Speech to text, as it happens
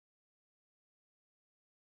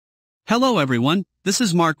Hello everyone, this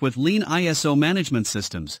is Mark with Lean ISO Management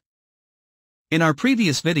Systems. In our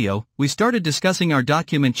previous video, we started discussing our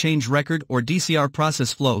document change record or DCR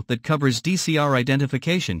process flow that covers DCR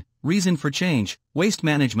identification, reason for change, waste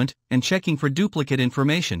management, and checking for duplicate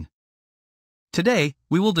information. Today,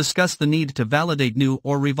 we will discuss the need to validate new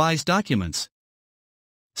or revised documents.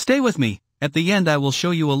 Stay with me, at the end I will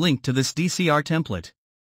show you a link to this DCR template.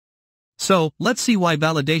 So, let's see why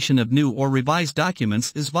validation of new or revised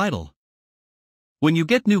documents is vital. When you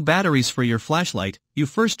get new batteries for your flashlight, you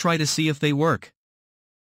first try to see if they work.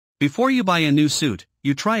 Before you buy a new suit,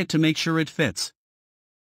 you try it to make sure it fits.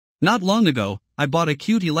 Not long ago, I bought a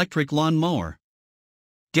cute electric lawn mower.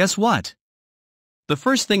 Guess what? The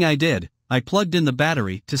first thing I did, I plugged in the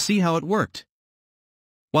battery to see how it worked.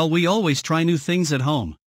 While we always try new things at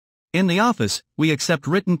home. In the office, we accept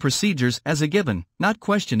written procedures as a given, not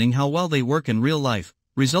questioning how well they work in real life,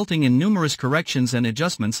 resulting in numerous corrections and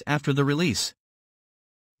adjustments after the release.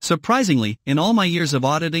 Surprisingly, in all my years of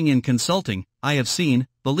auditing and consulting, I have seen,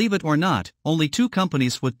 believe it or not, only 2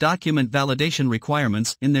 companies with document validation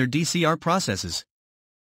requirements in their DCR processes.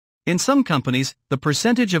 In some companies, the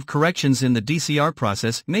percentage of corrections in the DCR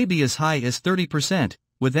process may be as high as 30%,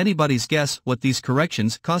 with anybody's guess what these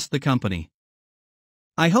corrections cost the company.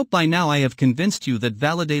 I hope by now I have convinced you that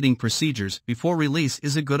validating procedures before release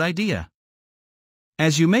is a good idea.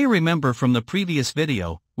 As you may remember from the previous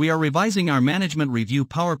video, we are revising our management review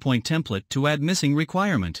PowerPoint template to add missing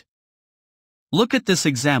requirement. Look at this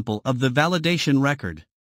example of the validation record.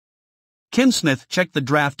 Kim Smith checked the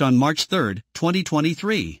draft on March 3,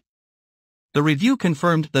 2023. The review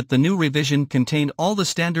confirmed that the new revision contained all the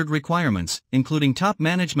standard requirements, including top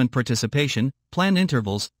management participation, plan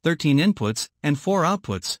intervals, 13 inputs, and 4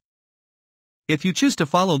 outputs. If you choose to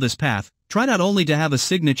follow this path, try not only to have a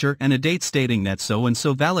signature and a date stating that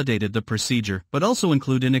so-and-so validated the procedure but also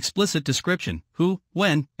include an explicit description, who,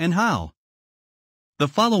 when, and how. The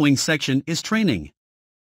following section is training.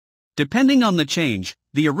 Depending on the change,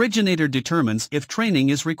 the originator determines if training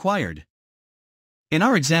is required. In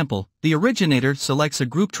our example, the originator selects a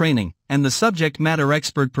group training, and the subject matter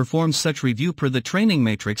expert performs such review per the training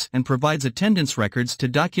matrix and provides attendance records to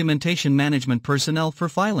documentation management personnel for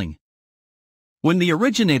filing. When the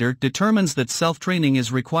originator determines that self-training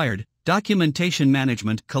is required, documentation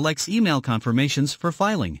management collects email confirmations for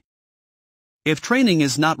filing. If training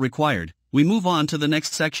is not required, we move on to the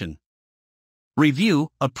next section. Review,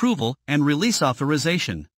 approval, and release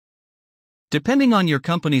authorization. Depending on your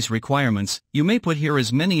company's requirements, you may put here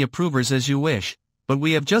as many approvers as you wish, but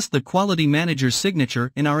we have just the quality manager's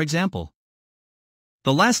signature in our example.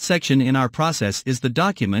 The last section in our process is the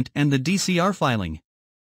document and the DCR filing.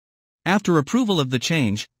 After approval of the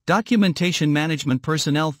change, documentation management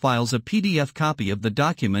personnel files a PDF copy of the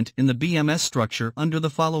document in the BMS structure under the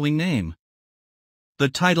following name. The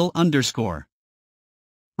title _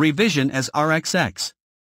 Revision as RXX.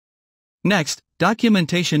 Next,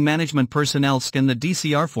 documentation management personnel scan the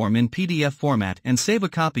DCR form in PDF format and save a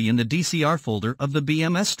copy in the DCR folder of the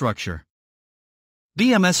BMS structure.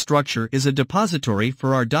 BMS structure is a depository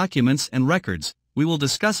for our documents and records. We will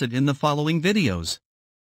discuss it in the following videos.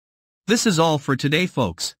 This is all for today,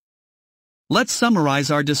 folks. Let's summarize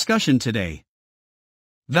our discussion today.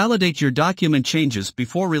 Validate your document changes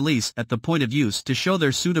before release at the point of use to show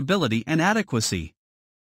their suitability and adequacy.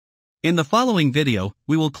 In the following video,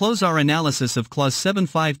 we will close our analysis of Clause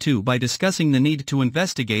 752 by discussing the need to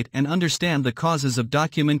investigate and understand the causes of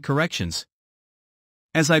document corrections.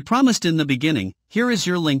 As I promised in the beginning, here is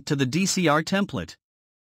your link to the DCR template.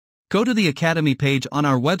 Go to the Academy page on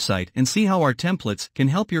our website and see how our templates can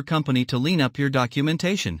help your company to lean up your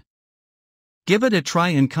documentation. Give it a try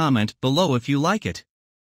and comment below if you like it.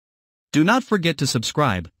 Do not forget to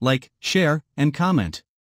subscribe, like, share, and comment.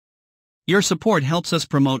 Your support helps us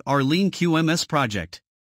promote our Lean QMS project.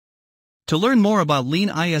 To learn more about Lean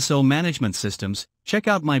ISO management systems, check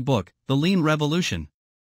out my book, The Lean Revolution.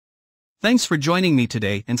 Thanks for joining me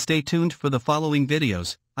today and stay tuned for the following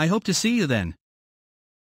videos. I hope to see you then.